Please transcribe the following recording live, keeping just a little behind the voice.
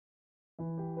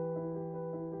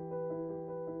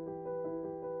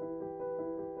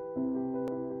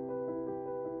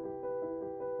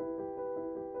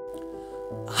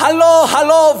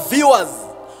Hello viewers.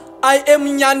 I am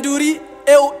Nyanduri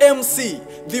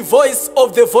LMC, the voice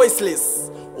of the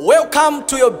voiceless. Welcome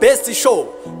to your best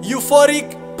show,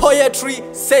 Euphoric Poetry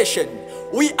Session.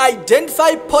 We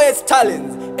identify poets'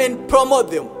 talents and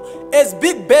promote them. As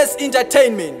Bigbass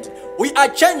Entertainment, we are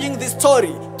changing the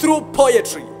story through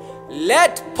poetry.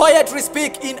 Let poetry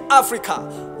speak in Africa.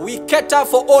 We cater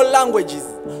for all languages.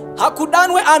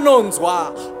 Hakudanwe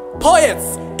anonzwa.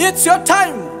 Poets, it's your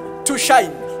time to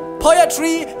shine.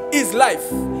 Poetry is life.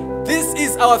 This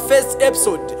is our first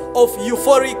episode of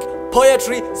Euphoric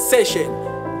Poetry Session.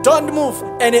 Don't move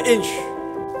an inch.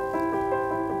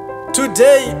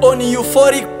 Today on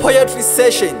Euphoric Poetry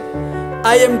Session,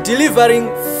 I am delivering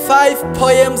 5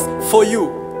 poems for you.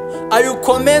 I will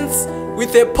commence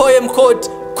with a poem called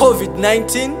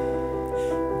COVID-19,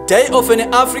 Day of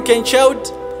an African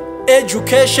Child,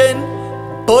 Education,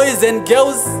 Boys and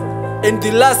Girls, and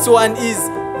the last one is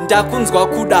Ndakunzwa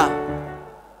kuda.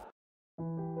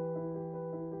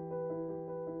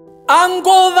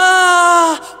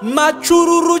 Angova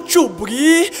machururu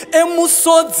chubwi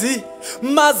emusodzi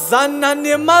mazana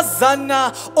ne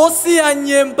mazana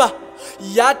osianyemba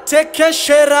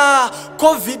yatekeshera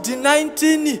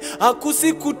COVID-19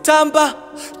 akusi kutamba.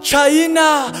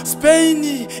 China,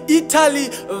 Spain, Italy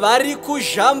vari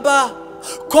kujamba.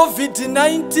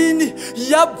 COVID-19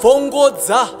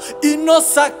 yabvongodza,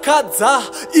 inosakadza,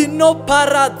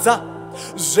 inoparadza.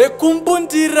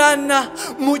 Zvekumbundirana,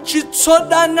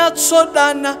 muchitsodana,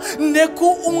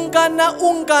 nekuungana,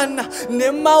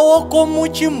 nemaoko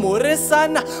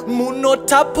muchimhoresana,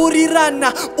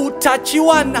 munotapurirana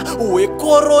utachiwana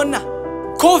hwekorona.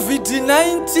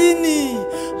 COVID-19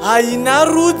 haina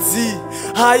rudzi,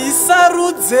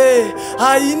 haisarudze,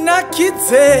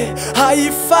 hainakidze,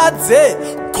 haifadze.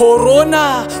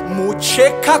 Corona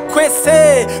mucheka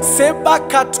kwese,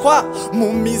 sebakatwa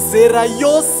mumizera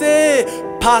yose,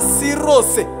 pasi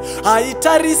rose.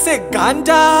 Haitarise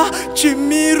ganda,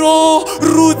 chimiro,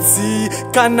 rudzi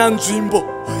kana nzvimbo.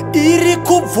 Iri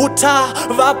kubvuta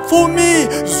vapfumi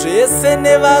zvese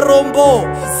nevarombo.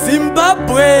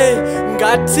 Zimbabwe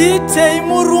ngatiitei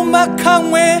muruma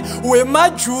kamwe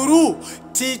wemajuru,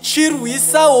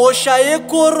 tichirwisa hosha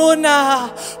yekorona.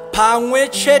 Pamwe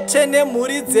chete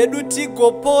nemhuri dzedu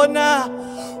tigopona.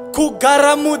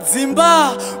 Kugara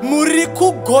mudzimba muri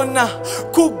kugona,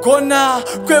 kugona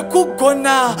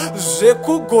kwekugona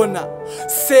zvekugona.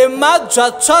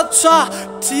 Semadzvatsvatsva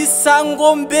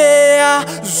tisangombeya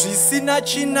zvisina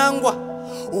chinangwa.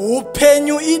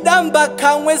 Upenyu idamba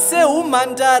kamwe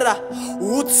seumhandara,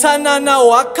 utsanana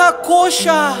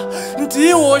hwakakosha,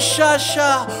 ndihwo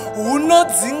shasha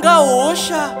hunodzinga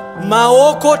hosha.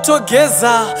 Maoko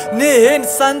togeza nehand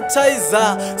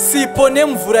sanitizer, sipo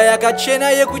nemvura yakachena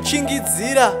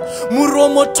yekuchingidzira.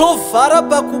 Muromo tovhara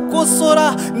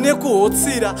pakukosora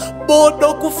nekuhotsira.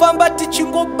 Bodo kufamba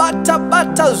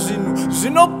tichingobata zvinhu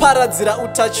zvinoparadzira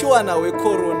utachiwana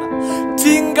hwekorona.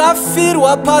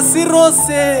 Tingafirwa pasi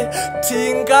rose,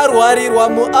 tingarwarirwa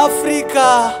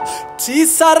muAfrica.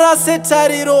 Tisarase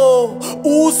tariro,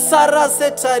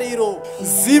 usarase tariro.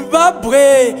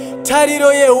 Zimbabwe,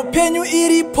 tariro yeupenyu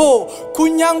iripo,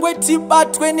 kunyangwe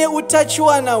tibatwe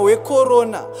neutachiwana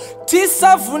hwekorona.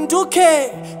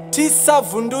 Tisavhunduke,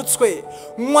 tisavhundutswe,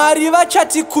 Mwari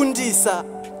vachatikundisa.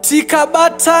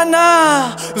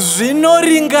 Tikabatana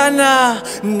zvinoringana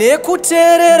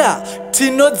nekuteerera,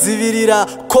 tinodzivirira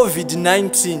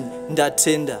COVID-19.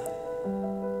 Ndatenda.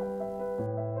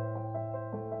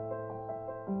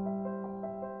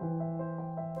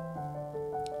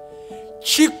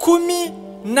 Chikumi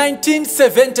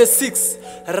 1976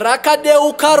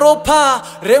 rakadeuka ropa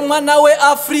remwana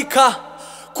weAfrica.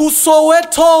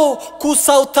 KuSoweto,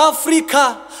 kuSouth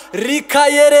Africa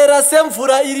rikayerera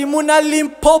semvura iri muna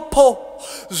Limpopo.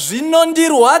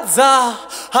 Zvinondirwadza,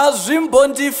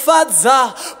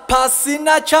 hazvimbondifadza,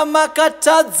 pasina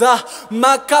chamakatadza.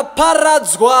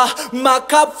 Makaparadzwa,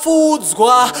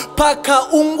 makapfuudzwa,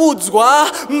 pakaungudzwa,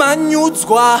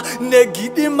 manyudzwa,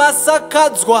 negidi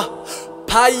masakadzwa.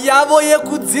 Payavo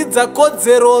yekudzidza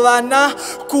kodzero vana,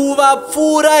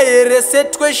 kuvapfuura here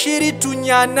setweshiri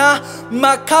tunyana.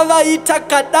 Makavaita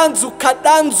kadanzu,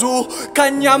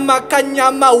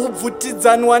 kanyama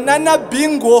hubvutidzanwa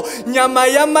nanabingo, nyama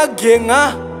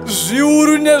yamagenga.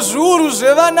 Zviuru nezviuru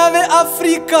zvevana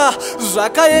veAfrica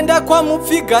zvakaenda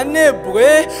kwamupfiga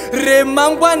nebwe.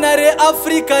 Remangwana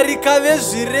reAfrica rikave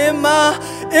zvirema.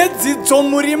 Edzidzo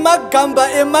muri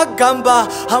magamba emagamba,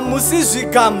 hamusi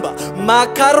zvigamba.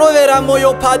 Makarovera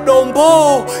moyo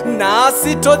padombo,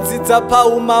 nhasi todzidza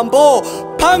paumambo.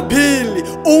 pambili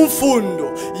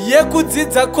umfundo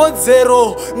yekudzidza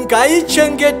kodzero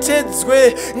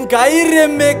ngaichengetedzwe,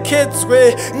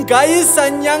 ngairemekedzwe,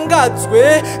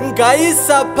 ngaisanyangadzwe,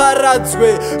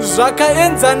 ngaisaparadzwe.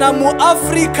 Zvakaenzana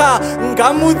muAfrica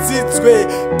ngamudzidzwe.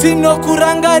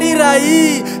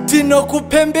 Tinokurangarirai,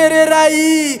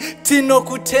 tinokupembererai,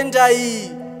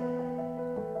 tinokutendai.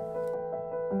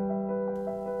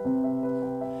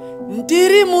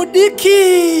 Ndiri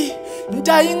mudiki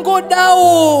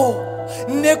ndaingodawo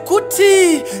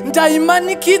nekuti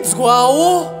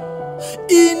ndaimanikidzwawo.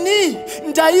 Ini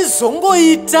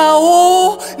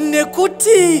ndaizongoitawo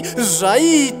nekuti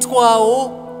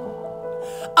zvaiitwawo.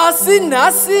 Asi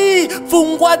nhasi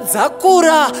pfungwa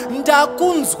dzakura,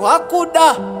 ndakunzwa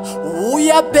kuda.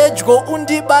 Uya pedyo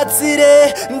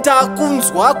undibatsire,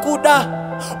 ndakunzwa kuda.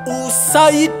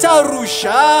 Usaita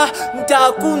rusha,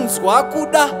 ndakunzwa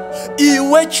kuda.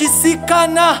 Iwe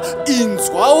chisikana,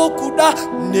 inzwawo kuda.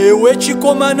 Newe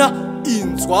chikomana,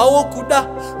 inzwawo kuda.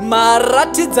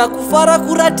 Maratidza kufara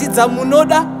kuratidza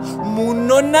munoda,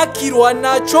 munonakirwa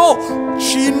nacho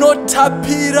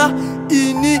chinotapira.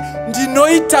 Ini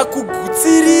ndinoita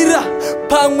kugutsirira,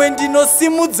 pamwe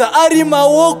ndinosimudza ari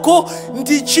maoko,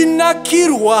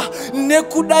 ndichinakirwa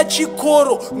nekuda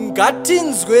chikoro.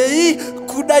 Ngatinzwei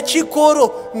kuda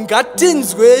chikoro,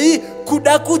 ngatinzwei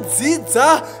kuda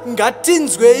kudzidza,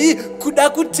 ngatinzwei kuda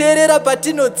kuteerera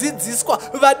patinodzidziswa.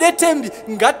 Vadetembi,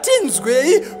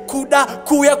 ngatinzwei kuda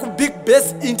kuuya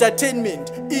kuBigbass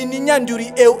Entertainment. Ini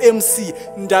Nyanduri LMC,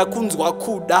 ndakunzwa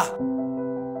kuda.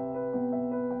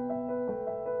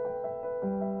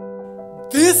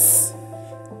 This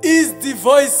is the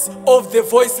voice of the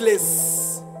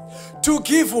voiceless, to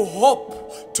give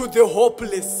hope to the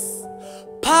hopeless,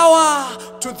 power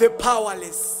to the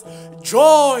powerless,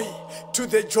 joy to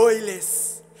the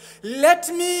joyless.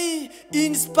 Let me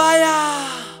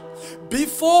inspire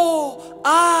before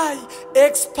I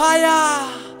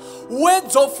expire.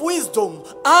 Words of wisdom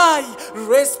I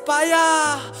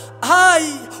respire.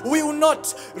 I will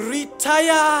not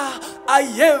retire. I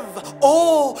have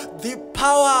all the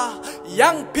power.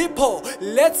 Young people,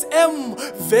 let's aim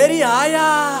very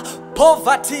higher.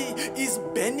 Poverty is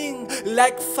burning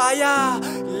like fire.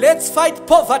 Let's fight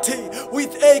poverty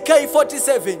with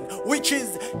AK-47, which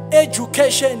is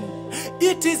education.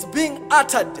 It is being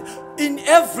uttered in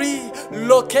every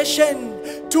location.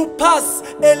 To pass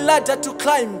a ladder to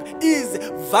climb is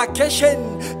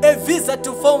vacation. A visa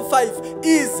to Form 5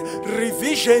 is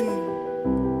revision.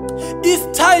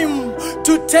 It's time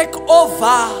to take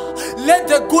over. Let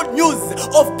the good news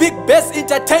of Bigbass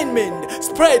Entertainment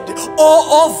spread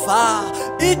all over.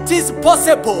 It is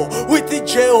possible with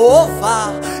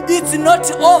Jehovah. It's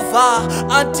not over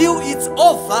until it's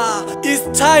over.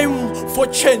 It's time for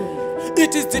change.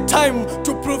 It is the time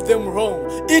to prove them wrong.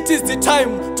 It is the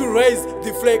time to raise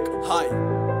the flag high.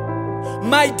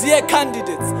 My dear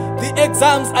candidates, the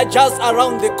exams are just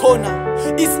around the corner.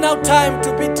 It's now time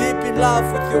to be deep in love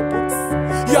with your books.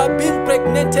 You are being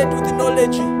pregnanted with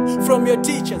knowledge from your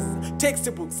teachers,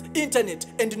 textbooks, internet,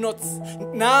 and notes.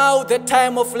 Now the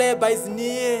time of labor is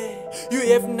near. You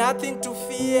have nothing to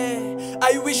fear.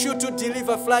 I wish you to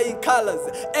deliver flying colors.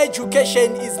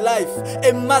 Education is life.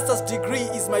 A master's degree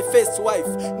is my first wife.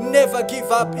 Never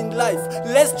give up in life.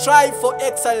 Let's strive for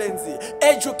excellency.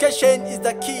 Education is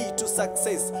the key to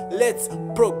success. Let's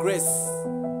progress.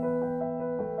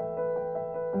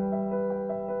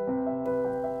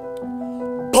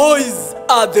 Boys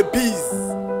are the bees,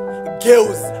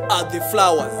 girls are the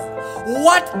flowers.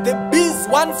 What the bees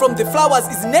want from the flowers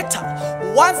is nectar.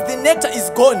 Once the nectar is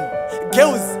gone,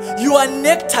 girls, you are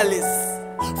nectarless,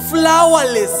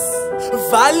 flowerless,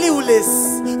 valueless,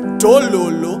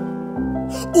 dololo.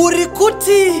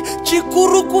 Urikuti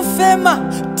chikuru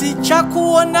kufema,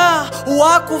 tichakuona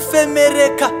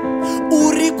wakufemereka.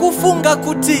 Urikufunga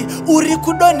kuti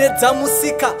urikudonedza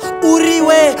musika,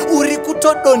 uriwe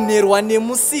urikutodonerwa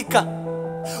nemusika.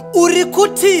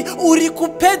 Urikuti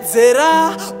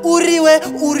urikupedzera, uriwe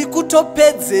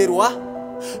urikutopedzerwa.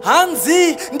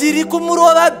 Hanzi ndiri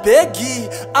kumurova bhegi,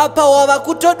 apa wava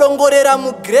kutodongorera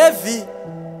mugrevi.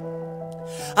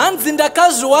 Hanzi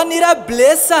ndakazviwanira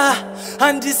blessa,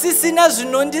 handisisina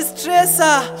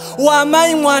zvinondistresa.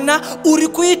 Wamai mwana uri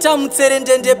kuita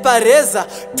mutserendende pareza,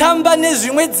 tamba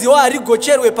nezvimwe dziwa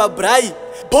harigocherwe pabrai.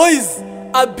 Boys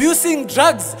abusing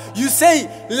drugs, you say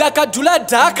lakadula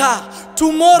dhaka.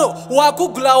 Tomorrow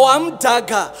wakugula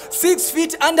wamdaga. 6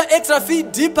 feet under, extra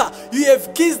feet deeper, you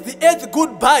have kissed the earth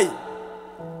goodbye.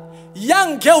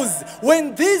 Young girls,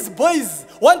 when these boys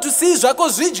want to see zvako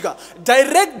zvidya,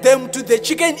 direct them to the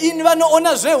chicken inn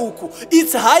vanoona zvehuku.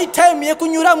 It's high time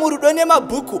yekunyura murudo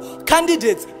nemabhuku.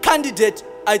 Candidates, candidate,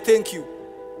 I thank you.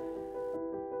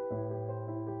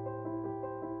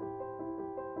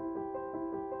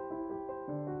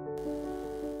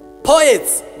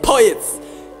 Poets,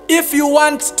 if you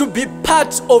want to be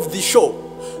part of the show,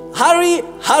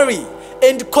 hurry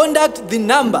and contact the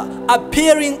number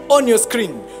appearing on your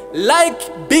screen. Like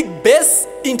Bigbass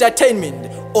Entertainment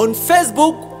on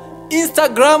Facebook,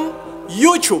 Instagram,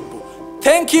 YouTube.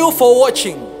 Thank you for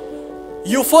watching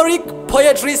Euphoric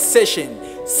Poetry Session.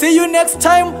 See you next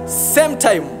time, same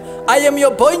time. I am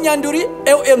your boy Nyanduri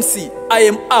LMC. I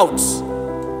am out.